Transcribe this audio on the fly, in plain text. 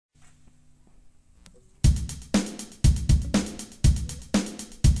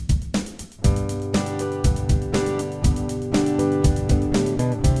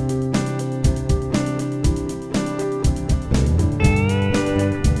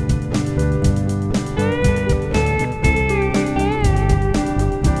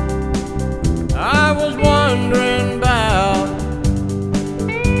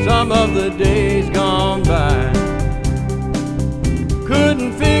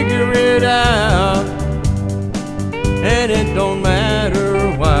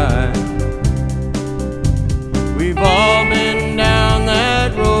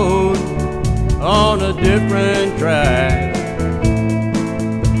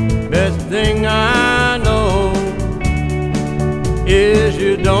Best thing I know is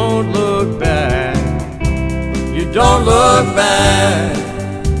you don't look back. You don't look back.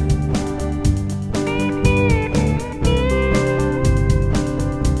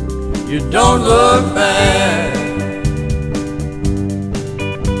 You don't look back.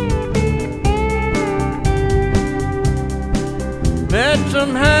 Met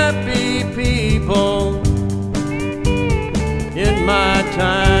some happy people in my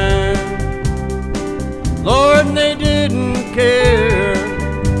time, Lord, and they didn't care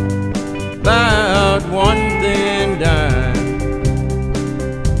about one thin dime.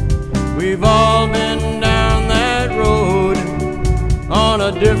 We've all been down that road on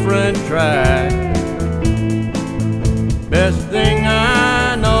a different track. Best thing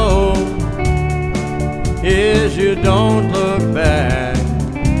I know is you don't look back.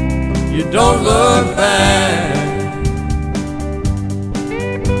 You don't look back.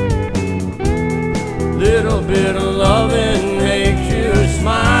 Little bit of loving makes you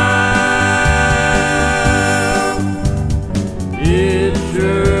smile. It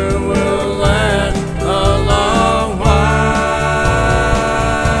sure will last a long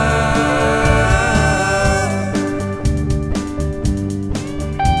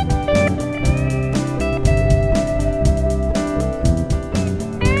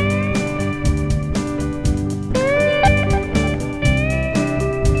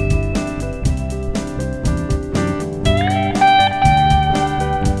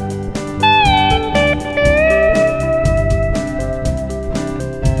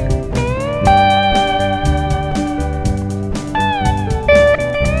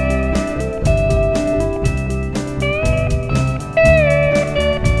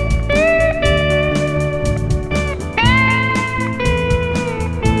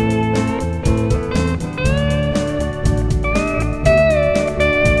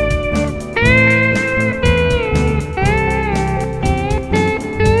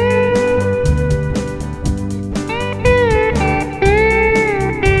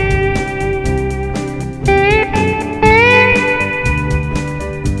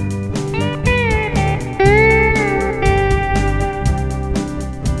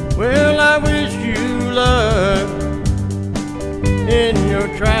in your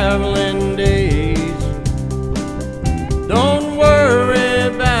traveling days. Don't worry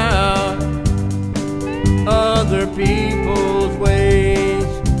about other people's ways.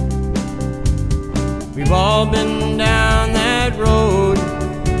 We've all been down that road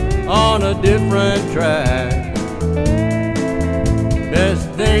on a different track. Best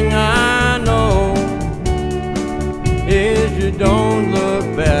thing I know is you don't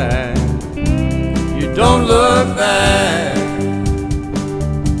look back. You don't look back.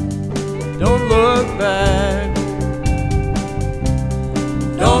 Don't look back.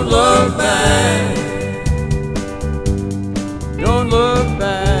 Don't look back. Don't look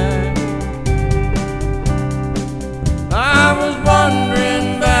back. I was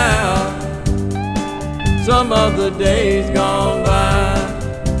wondering about some of the days gone by.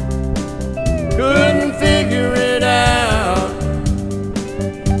 Couldn't figure it out,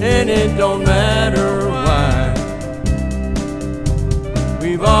 and it don't matter why.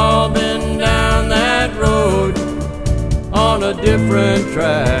 We've all been down that road on a different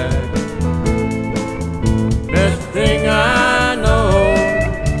track. Best thing I know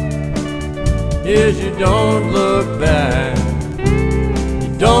is you don't look back.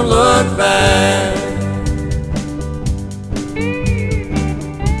 You don't look back.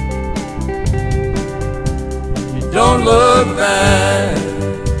 You don't look back.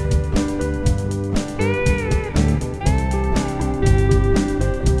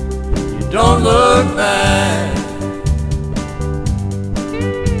 Don't look back.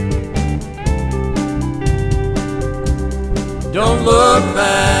 Don't look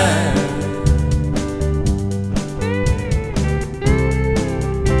back.